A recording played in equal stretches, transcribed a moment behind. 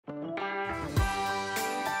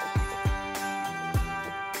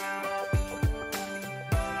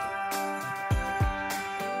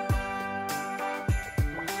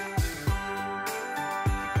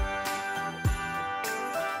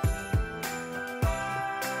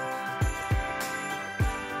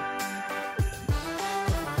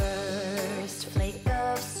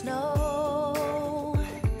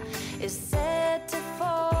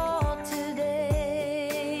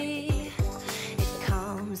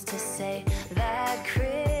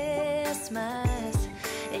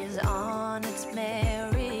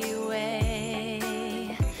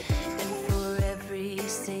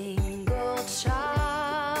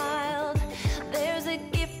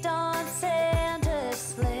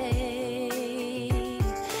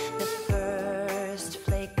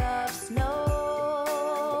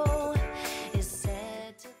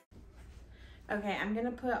Okay, I'm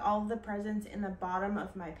gonna put all the presents in the bottom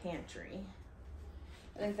of my pantry.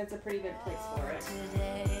 I think that's a pretty good place for it.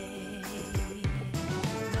 Today,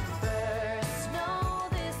 the first snow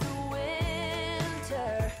this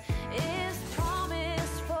winter is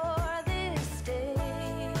promised for this day.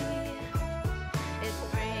 It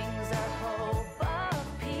brings a hope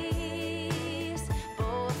of peace,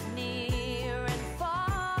 both near and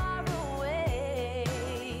far away.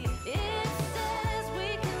 It says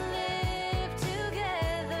we can live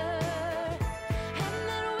together and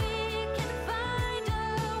that we can find a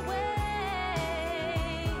way.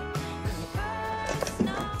 The first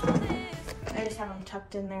snow this I just have them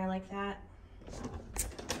tucked in there like that.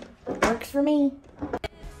 Works for me.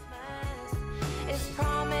 Christmas is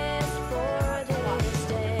promised for this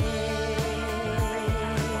day.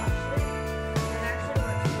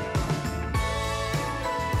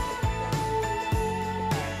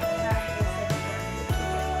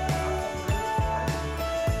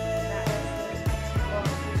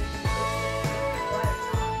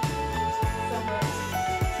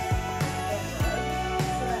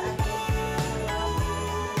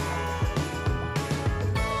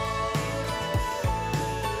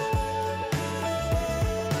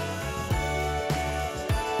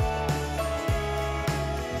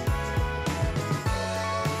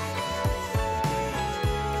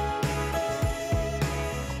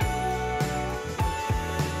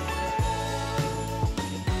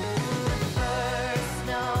 First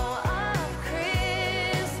snow of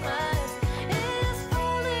Christmas is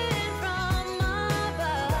falling from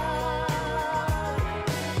above.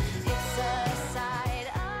 It's a sight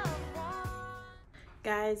of wonder.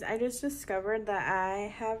 Guys, I just discovered that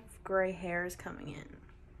I have gray hairs coming in.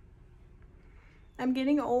 I'm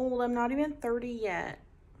getting old. I'm not even 30 yet.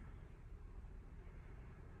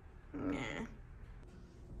 Nah.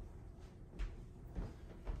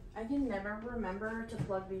 I can never remember to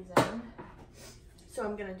plug these in, so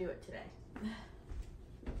I'm gonna do it today.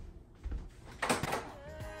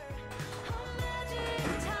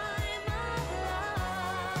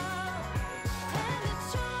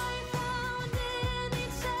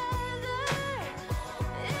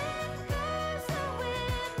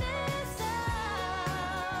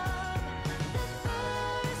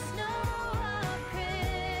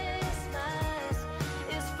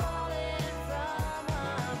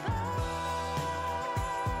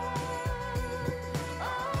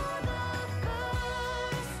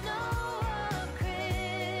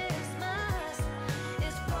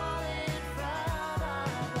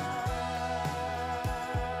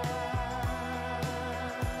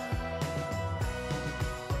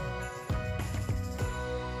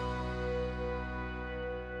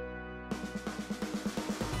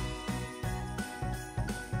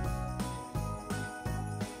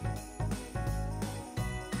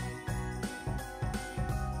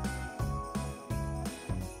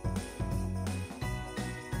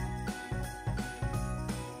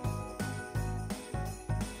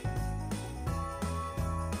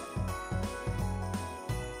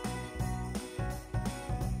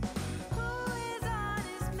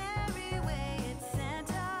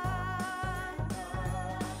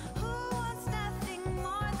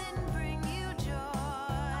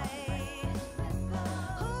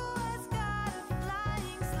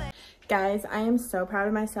 Guys, I am so proud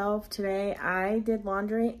of myself. Today I did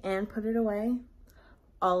laundry and put it away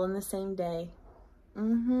all in the same day.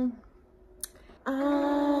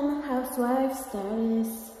 Housewife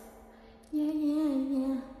status.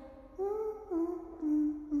 Yeah.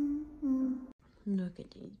 Look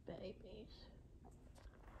at these babies.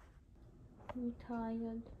 You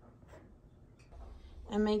tired?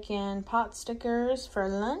 I'm making pot stickers for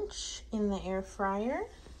lunch in the air fryer.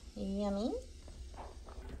 Yummy.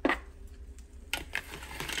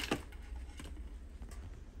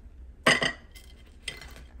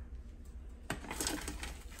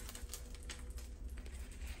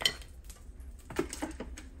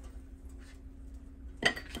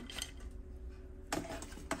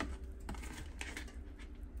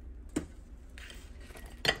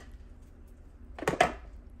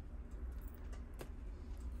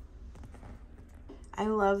 I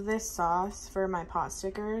love this sauce for my pot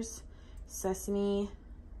stickers. Sesame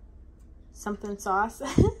something sauce.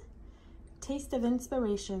 Taste of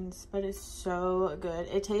Inspirations, but it's so good.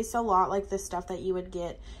 It tastes a lot like the stuff that you would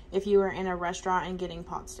get if you were in a restaurant and getting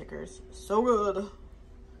pot stickers. So good.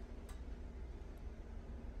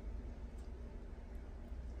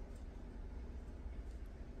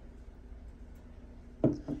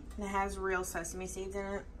 And it has real sesame seeds in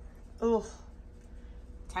it. Ugh.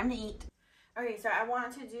 Time to eat. Okay, so I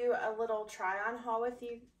want to do a little try-on haul with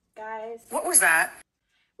you guys. What was that?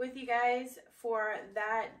 with you guys for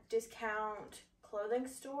that discount clothing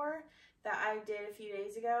store that I did a few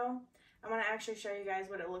days ago. I want to actually show you guys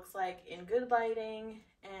what it looks like in good lighting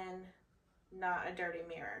and not a dirty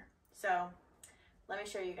mirror. So let me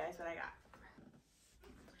show you guys what I got.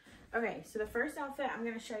 Okay, so the first outfit I'm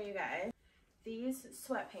going to show you guys, these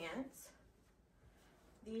sweatpants.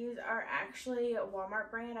 These are actually a Walmart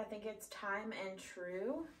brand. I think it's Time and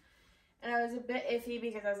True. And I was a bit iffy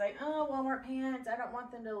because I was like, oh, Walmart pants, I don't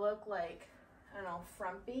want them to look like, I don't know,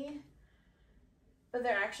 frumpy. But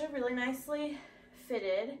they're actually really nicely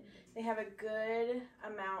fitted. They have a good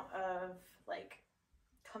amount of like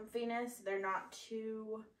comfiness. They're not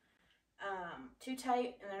too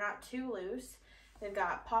tight and they're not too loose. They've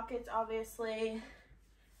got pockets, obviously,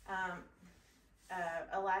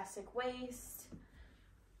 elastic waist.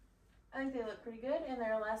 I think they look pretty good, and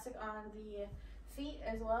they're elastic on the feet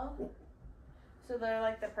as well. So they're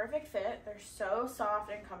like the perfect fit. They're so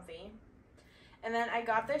soft and comfy. And then I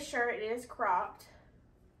got this shirt. It is cropped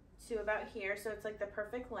to about here, so it's like the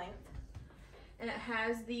perfect length. And it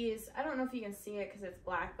has these, I don't know if you can see it because it's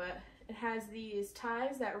black, but it has these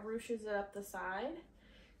ties that ruches it up the side.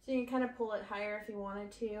 So you can kind of pull it higher if you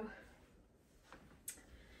wanted to.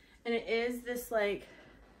 And it is this like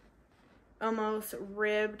almost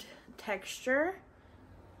ribbed texture.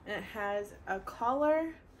 And it has a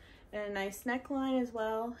collar and a nice neckline as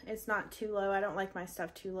well. It's not too low. I don't like my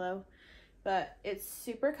stuff too low. But it's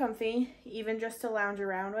super comfy, even just to lounge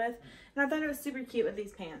around with. And I thought it was super cute with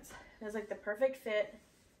these pants. It was like the perfect fit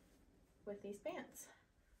with these pants.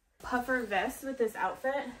 Puffer vest with this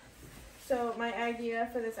outfit. So my idea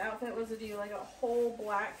for this outfit was to do like a whole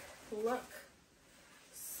black look.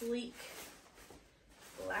 Sleek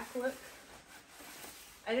black look.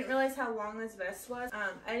 I didn't realize how long this vest was.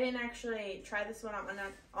 I didn't actually try this one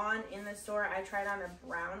on in the store. I tried on a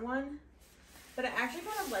brown one. But I actually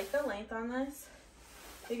kind of like the length on this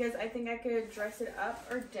because I think I could dress it up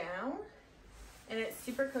or down. And it's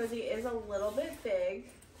super cozy. It is a little bit big.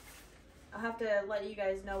 I'll have to let you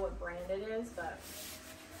guys know what brand it is, but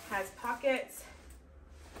it has pockets.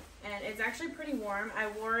 And it's actually pretty warm. I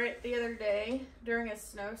wore it the other day during a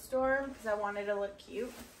snowstorm because I wanted to look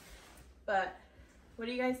cute. But what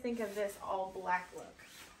do you guys think of this all black look?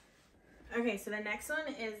 Okay, so the next one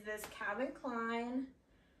is this Calvin Klein.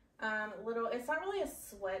 It's not really a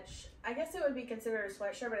I guess it would be considered a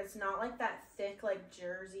sweatshirt, but it's not like that thick, like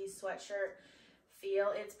jersey sweatshirt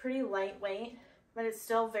feel. It's pretty lightweight, but it's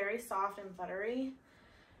still very soft and buttery.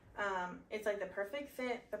 It's like the perfect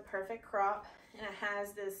fit, the perfect crop, and it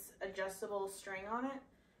has this adjustable string on it.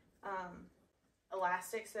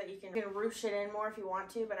 Elastic so that you can ruche it in more if you want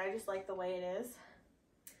to, but I just like the way it is.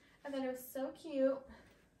 I thought it was so cute.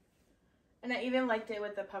 And I even liked it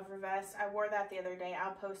with the puffer vest. I wore that the other day.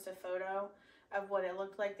 I'll post a photo of what it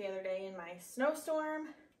looked like the other day in my snowstorm.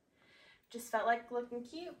 Just felt like looking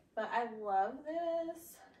cute, but I love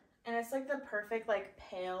this. And it's like the perfect like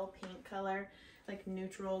pale pink color, like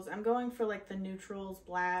neutrals. I'm going for like the neutrals,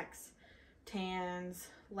 blacks, tans,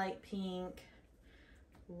 light pink.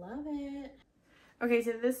 Love it. Okay,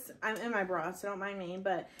 so this, I'm in my bra, so don't mind me,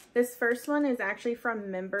 but this first one is actually from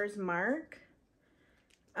Members Mark.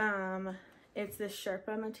 It's this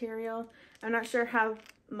Sherpa material. I'm not sure how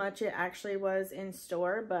much it actually was in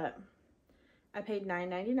store, but I paid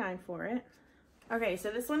 $9.99 for it. Okay,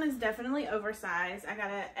 so this one is definitely oversized. I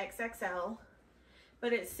got an XXL,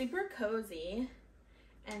 but it's super cozy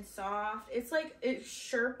and soft. It's like, it's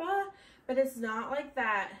Sherpa, but it's not like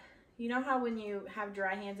that. You know how when you have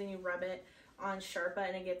dry hands and you rub it on Sherpa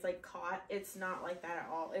and it gets like caught? It's not like that at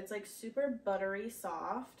all. It's like super buttery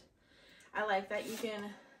soft. I like that you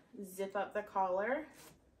can zip up the collar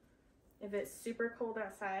if it's super cold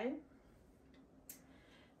outside.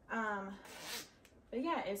 But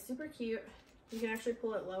yeah, it's super cute. You can actually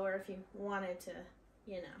pull it lower if you wanted to,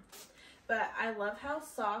 you know. But I love how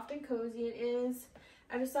soft and cozy it is.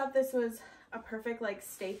 I just thought this was a perfect like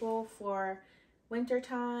staple for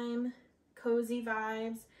wintertime, cozy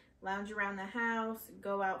vibes, lounge around the house,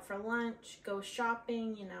 go out for lunch, go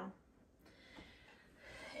shopping, you know.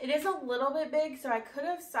 It is a little bit big, so I could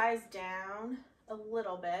have sized down a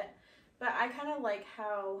little bit, but I kind of like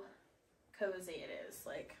how cozy it is.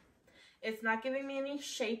 Like, it's not giving me any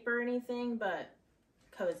shape or anything, but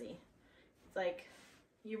cozy. It's like,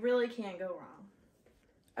 you really can't go wrong.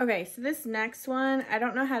 Okay, so this next one, I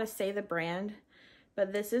don't know how to say the brand,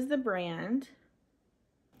 but this is the brand.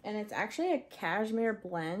 And it's actually a cashmere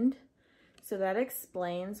blend, so that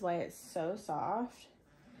explains why it's so soft.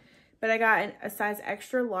 But I got a size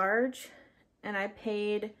extra large, and I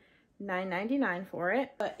paid $9.99 for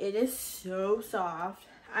it. But it is so soft.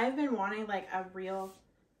 I've been wanting like a real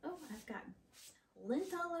Oh, I've got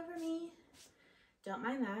lint all over me. Don't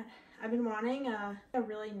mind that. I've been wanting a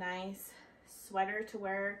really nice sweater to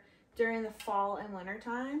wear during the fall and winter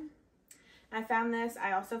time. I found this.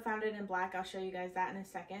 I also found it in black. I'll show you guys that in a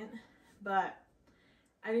second. But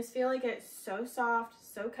I just feel like it's so soft,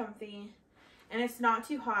 so comfy, and it's not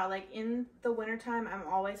too hot. Like in the wintertime, I'm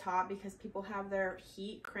always hot because people have their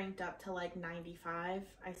heat cranked up to like 95,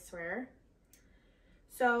 I swear.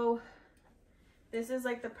 So this is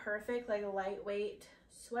like the perfect like lightweight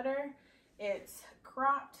sweater. It's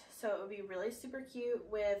cropped, so it would be really super cute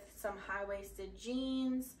with some high-waisted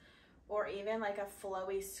jeans or even like a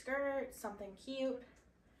flowy skirt, something cute.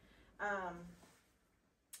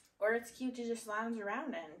 Or it's cute to just lounge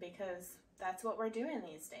around in because that's what we're doing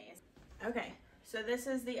these days. Okay, so this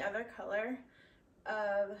is the other color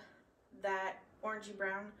of that orangey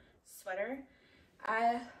brown sweater.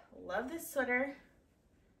 I love this sweater,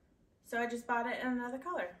 so I just bought it in another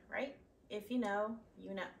color, right? If you know,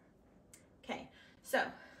 you know. Okay, so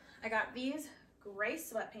I got these gray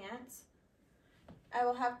sweatpants. I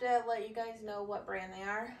will have to let you guys know what brand they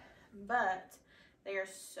are, but they are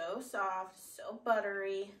so soft, so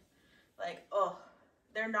buttery. Like, oh,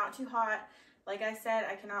 they're not too hot. Like I said,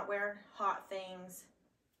 I cannot wear hot things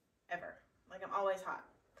ever. Like, I'm always hot.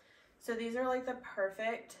 So these are like the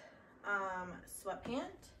perfect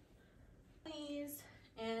sweatpant. These,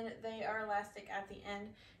 and they are elastic at the end.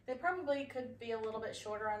 They probably could be a little bit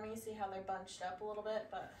shorter on me. See how they're bunched up a little bit,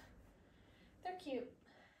 but they're cute.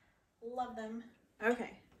 Love them.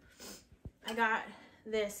 Okay, I got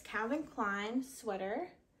this Calvin Klein sweatshirt.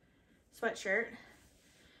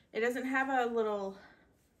 It doesn't have a little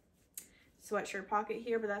sweatshirt pocket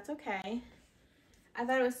here, but that's okay. I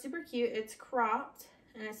thought it was super cute. It's cropped,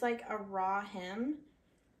 and it's like a raw hem.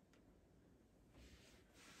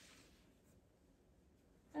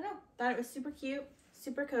 I don't know, thought it was super cute,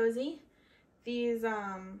 super cozy. These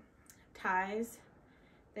ties,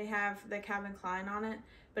 they have the Calvin Klein on it,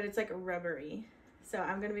 but it's like rubbery. So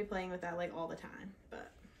I'm gonna be playing with that like all the time,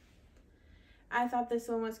 but I thought this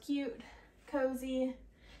one was cute, cozy.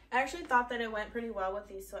 I actually thought that it went pretty well with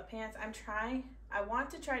these sweatpants. I want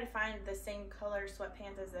to try to find the same color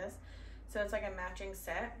sweatpants as this, so it's like a matching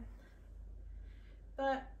set.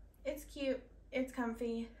 But it's cute, it's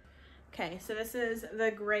comfy. Okay, so this is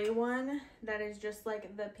the gray one that is just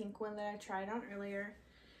like the pink one that I tried on earlier.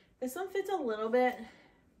 This one fits a little bit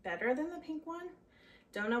better than the pink one.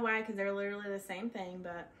 Don't know why, because they're literally the same thing,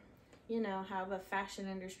 but you know how the fashion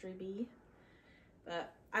industry be.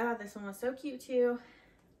 But I thought this one was so cute too.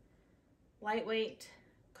 Lightweight,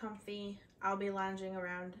 comfy. I'll be lounging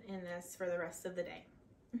around in this for the rest of the day.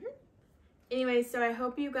 Anyways, so I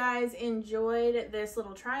hope you guys enjoyed this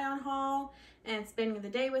little try on haul and spending the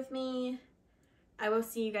day with me. I will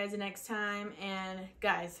see you guys next time. And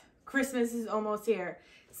guys, Christmas is almost here.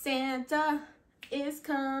 Santa is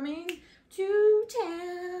coming to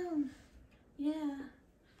town. Yeah.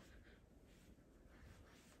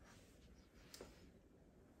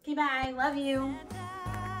 Okay, bye. Love you.